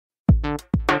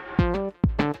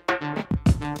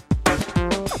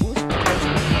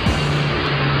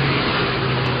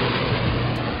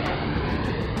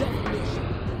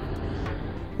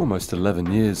Almost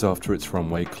 11 years after its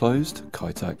runway closed,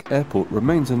 Kai Tak Airport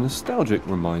remains a nostalgic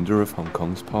reminder of Hong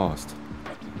Kong's past.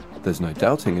 There's no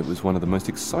doubting it was one of the most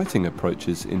exciting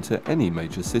approaches into any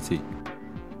major city.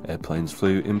 Airplanes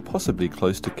flew impossibly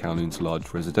close to Kowloon's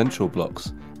large residential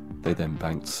blocks. They then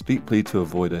banked steeply to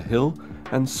avoid a hill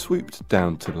and swooped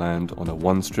down to land on a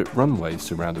one-strip runway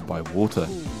surrounded by water.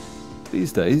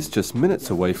 These days, just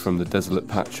minutes away from the desolate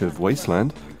patch of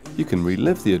wasteland, you can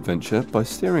relive the adventure by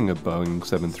steering a Boeing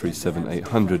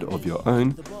 737-800 of your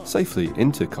own safely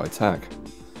into Kai Tak.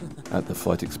 At the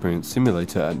Flight Experience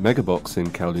Simulator at Megabox in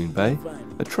Kowloon Bay,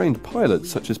 a trained pilot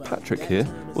such as Patrick here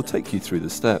will take you through the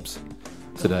steps.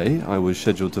 Today, I was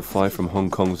scheduled to fly from Hong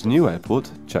Kong's new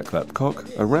airport, Chek Lap Kok,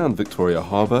 around Victoria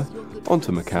Harbour,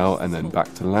 onto Macau and then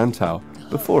back to Lantau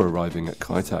before arriving at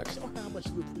Kai Tak.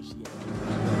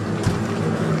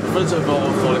 First of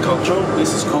all, for the control,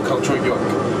 this is called control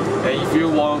yoke. And if you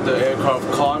want the aircraft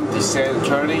climb, descend, and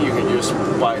turning, you can use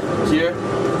by here.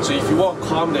 So if you want to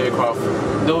climb the aircraft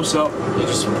nose up, you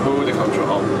just pull the control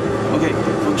out. Okay,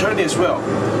 for turning as well,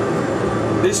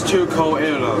 these two called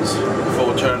ailerons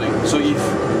for turning. So if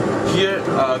here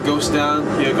goes down,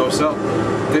 here goes up,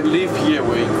 the lift here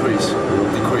will decrease.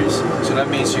 So that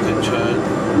means you can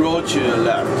turn, roll to the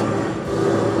left.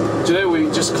 Today we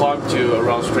just climbed to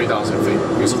around 3,000 feet.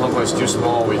 Because Hong Kong is too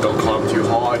small, we don't climb too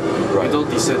high. Right. We don't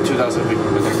descend 2,000 feet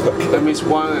per minute. Okay. That means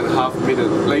 1.5 minutes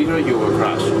later you will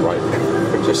crash. Right.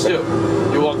 So still,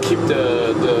 you want to keep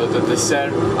the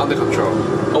descent under control.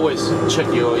 Always check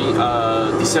your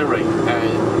descent rate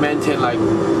and maintain like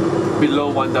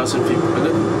below 1,000 feet per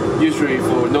minute. Usually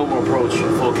for normal approach,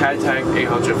 for Kai Tak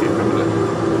 800 feet per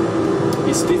minute.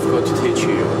 It's difficult to teach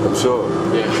you. I'm sure.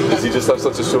 Yeah. Because you just have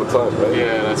such a short time, right?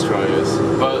 Yeah, that's right, yes.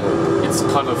 But it's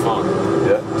kind of fun.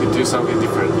 Yeah. To do something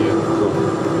different, yeah. Cool.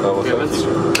 Oh, well, okay,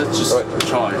 let's just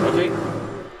try, okay?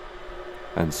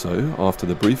 And so, after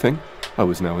the briefing, I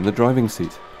was now in the driving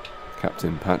seat.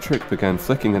 Captain Patrick began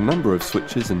flicking a number of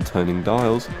switches and turning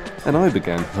dials, and I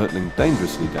began hurtling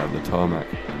dangerously down the tarmac.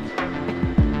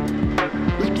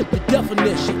 The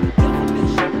definition.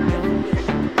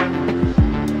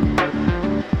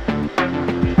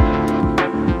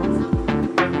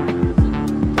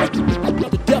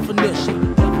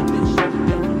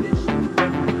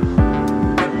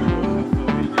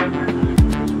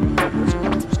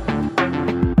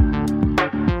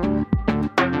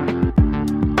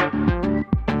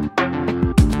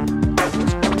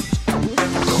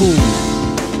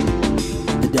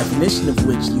 The definition of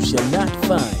which you shall not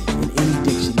find in any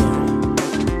dictionary.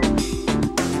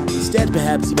 Instead,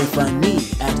 perhaps you may find me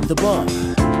at the bar.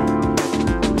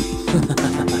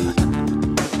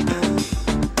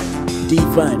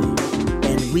 Defining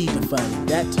and redefining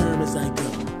that term as I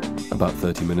go. About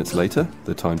 30 minutes later,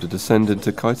 the time to descend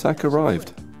into Kai Tak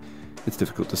arrived. It's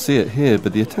difficult to see it here,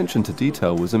 but the attention to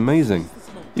detail was amazing.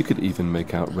 You could even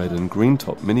make out red and green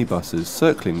top minibuses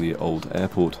circling the old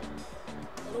airport.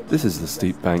 This is the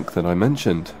steep bank that I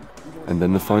mentioned, and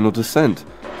then the final descent,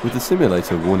 with the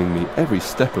simulator warning me every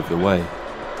step of the way.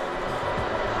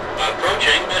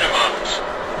 Approaching minimums.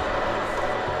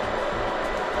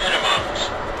 Minimums.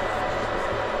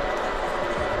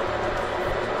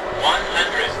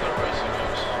 100.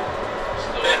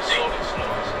 50.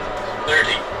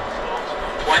 30.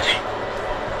 20.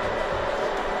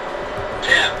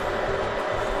 10.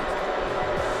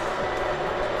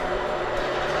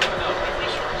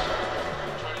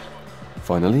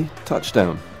 Finally,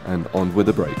 touchdown, and on with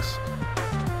the brakes.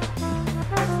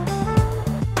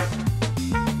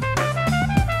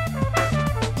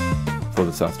 For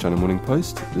the South China Morning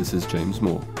Post, this is James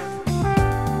Moore.